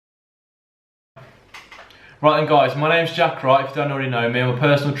Right then guys, my name's Jack Wright, if you don't already know me. I'm a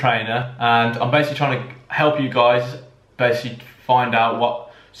personal trainer and I'm basically trying to help you guys basically find out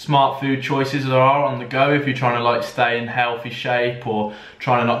what smart food choices there are on the go if you're trying to like stay in healthy shape or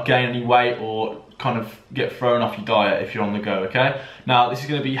trying to not gain any weight or kind of get thrown off your diet if you're on the go, okay? Now this is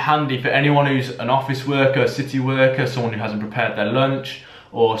going to be handy for anyone who's an office worker, a city worker, someone who hasn't prepared their lunch,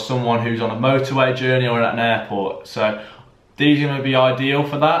 or someone who's on a motorway journey or at an airport. So these are going to be ideal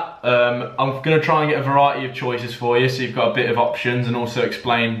for that. I'm going to try and get a variety of choices for you so you've got a bit of options, and also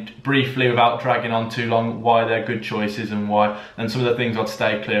explain briefly without dragging on too long why they're good choices and some of the things I'd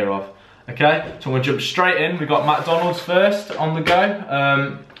stay clear of. Okay, so I'm going to jump straight in. We've got McDonald's first on the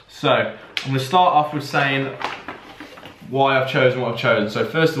go. So I'm going to start off with saying why I've chosen what I've chosen. So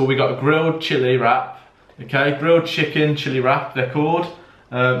first of all, we got a grilled chili wrap. Okay, grilled chicken chili wrap they're called.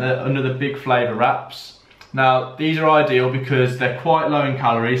 They're under the big flavour wraps. Now these are ideal because they're quite low in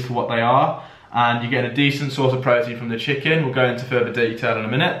calories for what they are, and you get a decent source of protein from the chicken. We'll go into further detail in a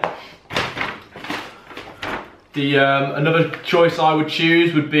minute. Another choice I would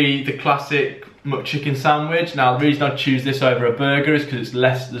choose would be the classic McChicken sandwich. Now the reason I choose this over a burger is because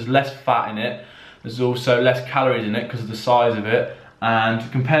there's less fat in it. There's also less calories in it because of the size of it, and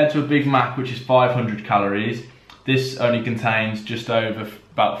compared to a Big Mac, which is 500 calories, this only contains just over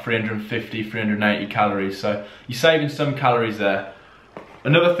about 350, 380 calories, so you're saving some calories there.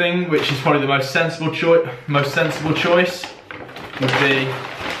 Another thing, which is probably the most sensible choice, would be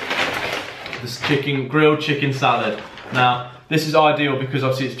this grilled chicken salad. Now, this is ideal because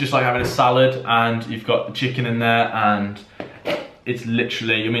obviously it's just like having a salad, and you've got the chicken in there, and it's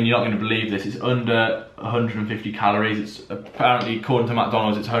literally, I mean, you're not going to believe this, it's under 150 calories. It's apparently, according to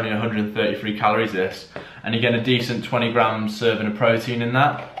McDonald's, it's only 133 calories this, and you get a decent 20 grams serving of protein in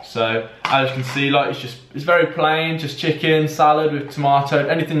that. So as you can see, like, it's very plain, just chicken, salad with tomato,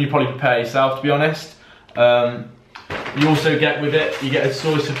 anything you probably prepare yourself, to be honest. You also get with it, you get a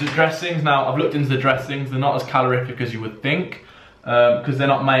source of the dressings. Now I've looked into the dressings, they're not as calorific as you would think, because they're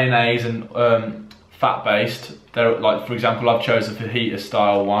not mayonnaise and fat based. They're like, for example, I've chosen the fajita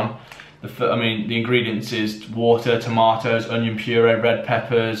style one. The ingredients is water, tomatoes, onion puree, red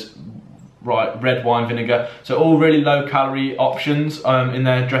peppers, red wine vinegar. So all really low calorie options in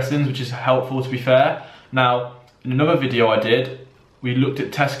their dressings, which is helpful, to be fair. Now, in another video I did, we looked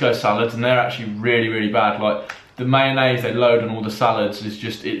at Tesco salads, and they're actually really, really bad. Like, the mayonnaise they load on all the salads is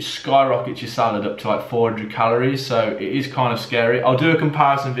just, it skyrockets your salad up to like 400 calories, so it is kind of scary. I'll do a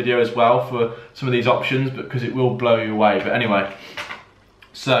comparison video as well for some of these options, because it will blow you away. But anyway,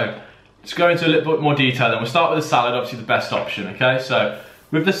 so let's go into a little bit more detail then. We'll start with the salad, obviously the best option, okay? So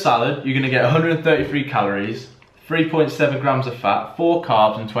with the salad, you're going to get 133 calories, 3.7 grams of fat, 4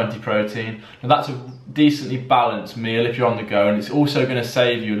 carbs and 20 protein. Now that's a decently balanced meal if you're on the go, and it's also going to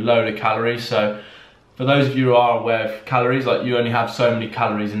save you a load of calories. So for those of you who are aware of calories, like, you only have so many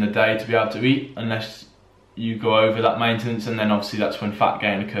calories in a day to be able to eat unless you go over that maintenance, and then obviously that's when fat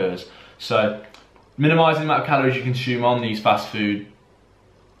gain occurs. So minimising the amount of calories you consume on these fast food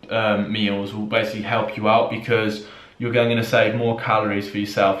meals will basically help you out, because you're going to save more calories for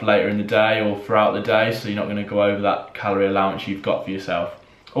yourself later in the day or throughout the day, so you're not going to go over that calorie allowance you've got for yourself.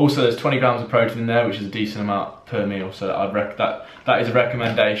 Also, there's 20 grams of protein in there, which is a decent amount per meal, so that is a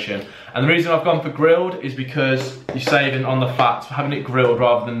recommendation. And the reason I've gone for grilled is because you're saving on the fats. Having it grilled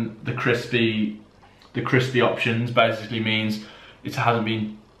rather than the crispy options basically means it hasn't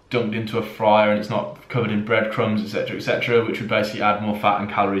been dunked into a fryer and it's not covered in breadcrumbs, etc., etc., which would basically add more fat and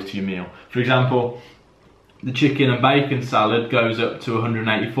calories to your meal. For example, the chicken and bacon salad goes up to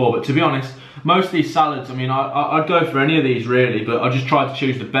 184, but to be honest, most of these salads, I mean, I'd go for any of these really, but I just tried to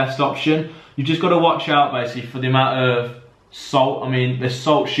choose the best option. You just got to watch out basically for the amount of salt. I mean, the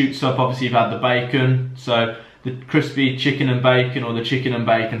salt shoots up, obviously you've had the bacon, so the crispy chicken and bacon, or the chicken and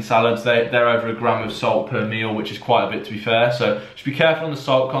bacon salads, they're over a gram of salt per meal, which is quite a bit, to be fair. So just be careful on the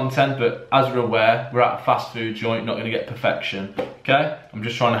salt content, but as we're aware, we're at a fast food joint, not going to get perfection, okay? I'm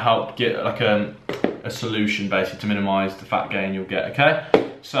just trying to help get like a solution basically to minimise the fat gain you'll get, okay?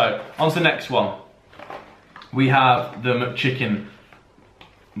 So on to the next one. We have the McChicken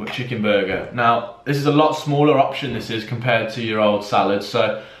burger. Now this is a lot smaller option, this is, compared to your old salad.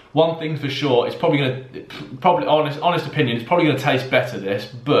 So one thing for sure, it's probably honest opinion, it's probably gonna taste better, this,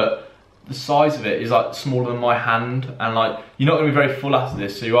 but the size of it is like smaller than my hand, and like, you're not gonna be very full after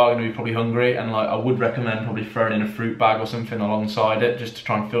this, so you are gonna be probably hungry, and like, I would recommend probably throwing in a fruit bag or something alongside it, just to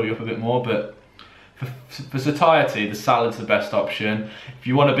try and fill you up a bit more. But for satiety, the salad's the best option. If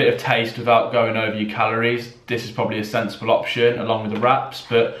you want a bit of taste without going over your calories, this is probably a sensible option along with the wraps.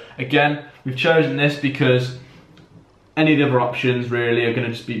 But again, we've chosen this because any of the other options really are going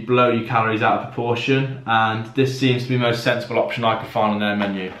to just be blow your calories out of proportion, and this seems to be the most sensible option I could find on their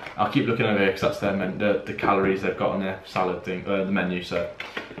menu. I'll keep looking over here because that's their the calories they've got on their salad thing, the menu. So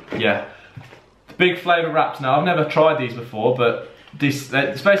yeah, the big flavour wraps. Now I've never tried these before, but this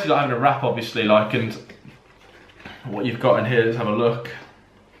it's basically like having a wrap, obviously. Like, and what you've got in here, let's have a look.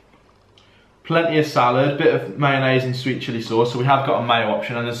 Plenty of salad, bit of mayonnaise and sweet chilli sauce. So we have got a mayo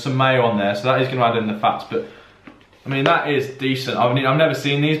option, and there's some mayo on there, so that is going to add in the fats. But I mean, that is decent. I've never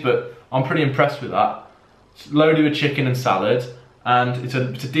seen these, but I'm pretty impressed with that. It's loaded with chicken and salad, and it's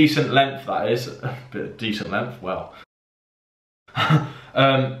a decent length, that is. A bit of decent length, well.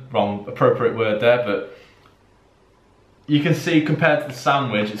 Wrong appropriate word there, but you can see compared to the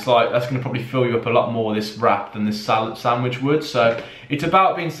sandwich, it's like that's going to probably fill you up a lot more, this wrap, than this salad sandwich would. So it's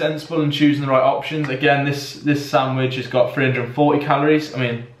about being sensible and choosing the right options. Again, this sandwich has got 340 calories. I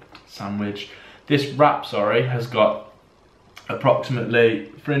mean, this wrap, sorry, has got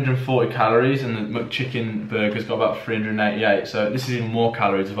approximately 340 calories, and the McChicken burger's got about 388. So this is even more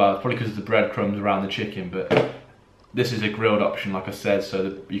calories as well, probably because of the breadcrumbs around the chicken. But this is a grilled option, like I said, so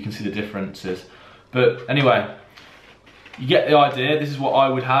that you can see the differences. But anyway, you get the idea. This is what I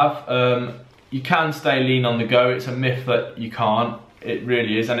would have. You can stay lean on the go. It's a myth that you can't. It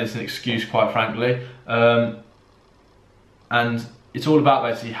really is, and it's an excuse, quite frankly. And it's all about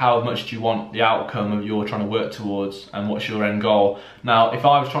basically how much do you want the outcome of you're trying to work towards, and what's your end goal. Now, if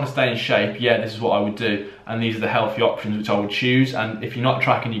I was trying to stay in shape, yeah, this is what I would do, and these are the healthy options which I would choose. And if you're not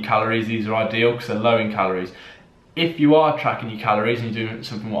tracking your calories, these are ideal because they're low in calories. If you are tracking your calories and you're doing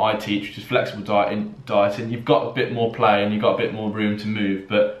something what I teach, which is flexible dieting, you've got a bit more play and you've got a bit more room to move.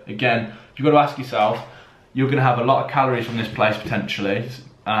 But again, you've got to ask yourself, you're going to have a lot of calories from this place potentially,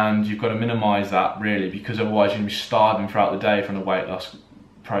 and you've got to minimise that really, because otherwise you're going to be starving throughout the day from a weight loss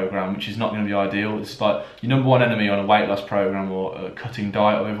program, which is not going to be ideal. It's like your number one enemy on a weight loss program or a cutting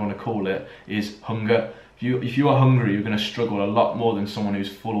diet, or whatever you want to call it, is hunger. If you are hungry, you're going to struggle a lot more than someone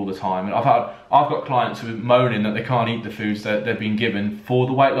who's full all the time. And I've got clients who are moaning that they can't eat the foods that they've been given for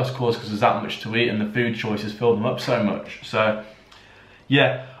the weight loss course because there's that much to eat, and the food choices fill them up so much. So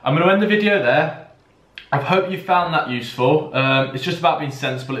yeah, I'm going to end the video there. I hope you found that useful. It's just about being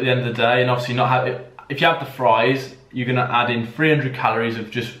sensible at the end of the day, and obviously not have it. If you have the fries, you're going to add in 300 calories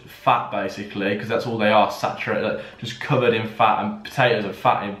of just fat basically, because that's all they are, saturated, just covered in fat, and potatoes are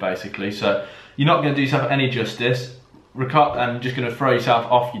fatty basically. So you're not going to do yourself any justice, and just going to throw yourself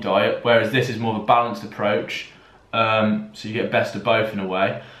off your diet, whereas this is more of a balanced approach, so you get best of both in a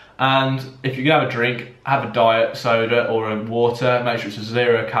way. And if you're going to have a drink, have a diet soda or a water, make sure it's a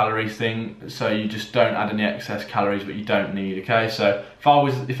 0 calories thing, so you just don't add any excess calories that you don't need, okay? So if I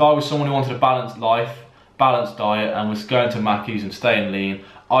was someone who wanted a balanced life, balanced diet, and was going to Mackey's and staying lean,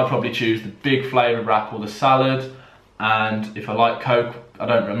 I'd probably choose the big flavour wrap or the salad. And if I like Coke,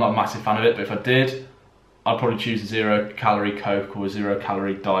 I'm not a massive fan of it, but if I did, I'd probably choose a 0 calorie Coke or a 0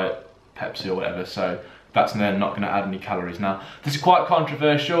 calorie diet Pepsi or whatever. So that's then not going to add any calories. Now, this is quite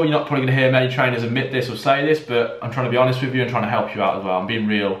controversial. You're not probably going to hear many trainers admit this or say this, but I'm trying to be honest with you and trying to help you out as well. I'm being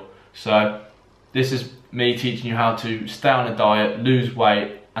real. So this is me teaching you how to stay on a diet, lose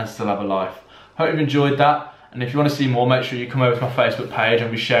weight, and still have a life. Hope you've enjoyed that. And if you want to see more, make sure you come over to my Facebook page.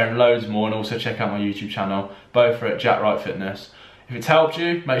 I'll be sharing loads more, and also check out my YouTube channel. Both are at Wright Fitness. If it's helped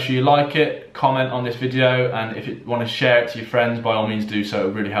you, make sure you like it, comment on this video, and if you want to share it to your friends, by all means do so. It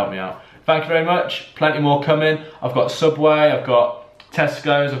would really help me out. Thank you very much. Plenty more coming. I've got Subway, I've got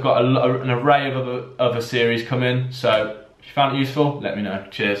Tesco's, I've got an array of other series coming. So if you found it useful, let me know.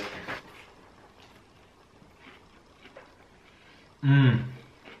 Cheers.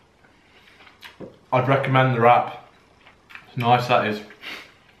 I'd recommend the wrap. It's nice, that is.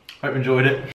 Hope you enjoyed it.